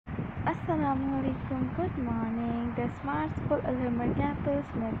Assalamualaikum. Good morning. The Smart School Hamra campus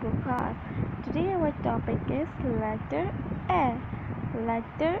network class. Today our topic is letter A.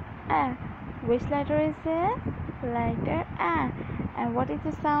 Letter A. Which letter is it? Letter A. And what is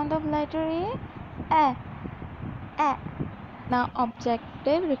the sound of letter A? A. A. Now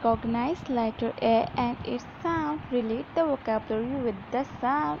objective recognize letter A and its sound. Relate the vocabulary with the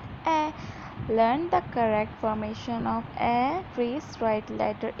sound A. Learn the correct formation of A. Trace right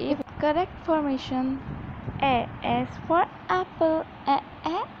letter A. Correct formation. A is for apple.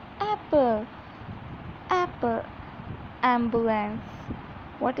 Apple. Apple. Ambulance.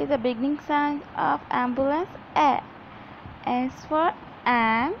 What is the beginning sound of ambulance? A. S for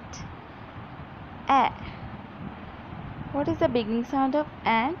ant. A. What is the beginning sound of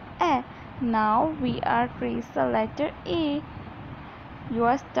ant? A. Now we are trace the letter A. You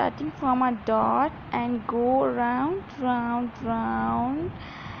are starting from a dot and go round.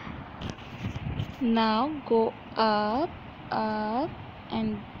 Now go up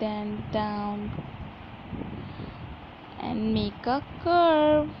and then down and make a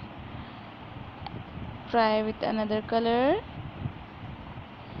curve. Try with another color.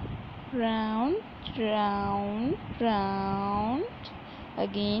 Round.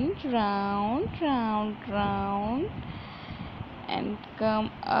 Again round and come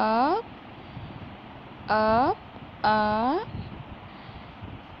up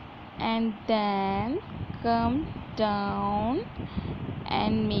and then come down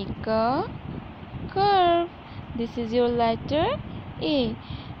and make a curve. This is your letter A.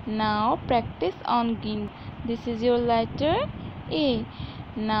 Now practice on green. This is your letter A.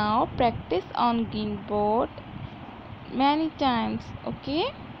 Now practice on green board many times.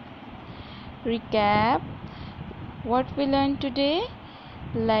 Okay? Recap what we learned today.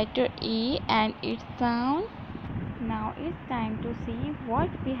 Letter E and its sound. Now it's time to see what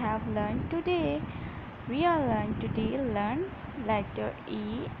we have learned today. We are learn letter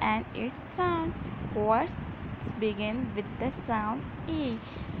E and its sound. Words begin with the sound E.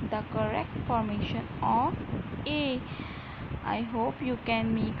 The correct formation of A. I hope you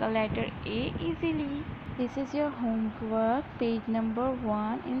can make a letter A easily. This is your homework, page number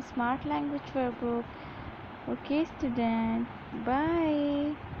 1 in Smart Language Workbook. Okay, student.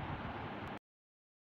 Bye.